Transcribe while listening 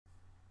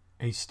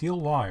A steel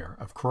wire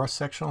of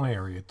cross-sectional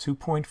area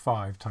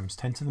 2.5 times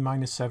 10 to the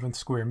minus 7th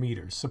square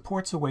meters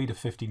supports a weight of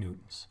 50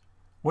 newtons.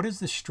 What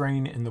is the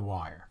strain in the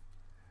wire?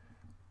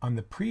 On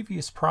the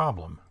previous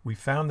problem, we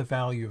found the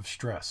value of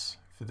stress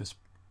for this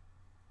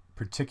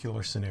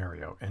particular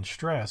scenario, and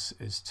stress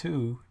is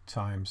 2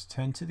 times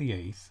 10 to the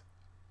 8th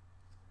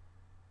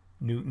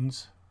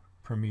newtons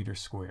per meter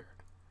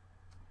squared.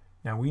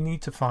 Now we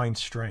need to find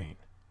strain.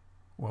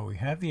 Well, we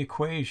have the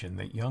equation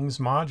that Young's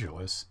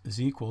modulus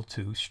is equal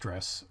to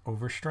stress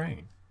over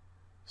strain.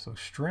 So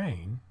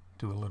strain,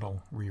 do a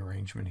little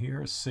rearrangement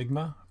here, is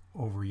sigma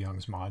over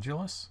Young's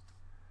modulus.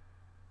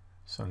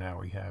 So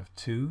now we have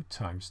 2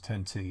 times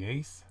 10 to the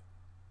 8th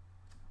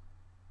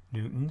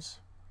newtons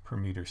per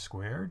meter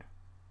squared.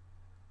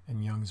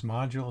 And Young's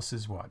modulus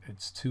is what?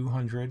 It's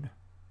 200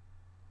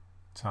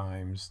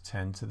 times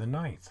 10 to the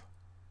 9th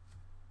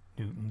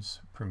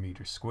newtons per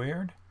meter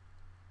squared.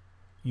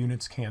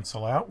 Units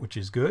cancel out, which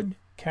is good.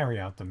 Carry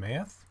out the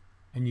math,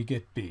 and you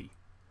get B.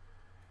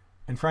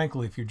 And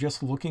frankly, if you're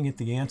just looking at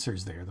the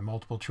answers there, the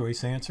multiple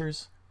choice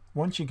answers,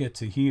 once you get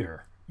to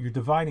here, you're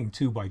dividing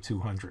 2 by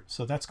 200.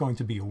 So that's going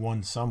to be a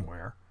 1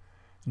 somewhere.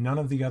 None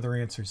of the other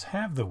answers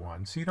have the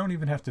 1, so you don't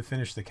even have to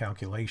finish the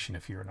calculation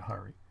if you're in a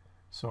hurry.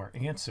 So our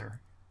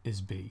answer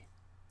is B.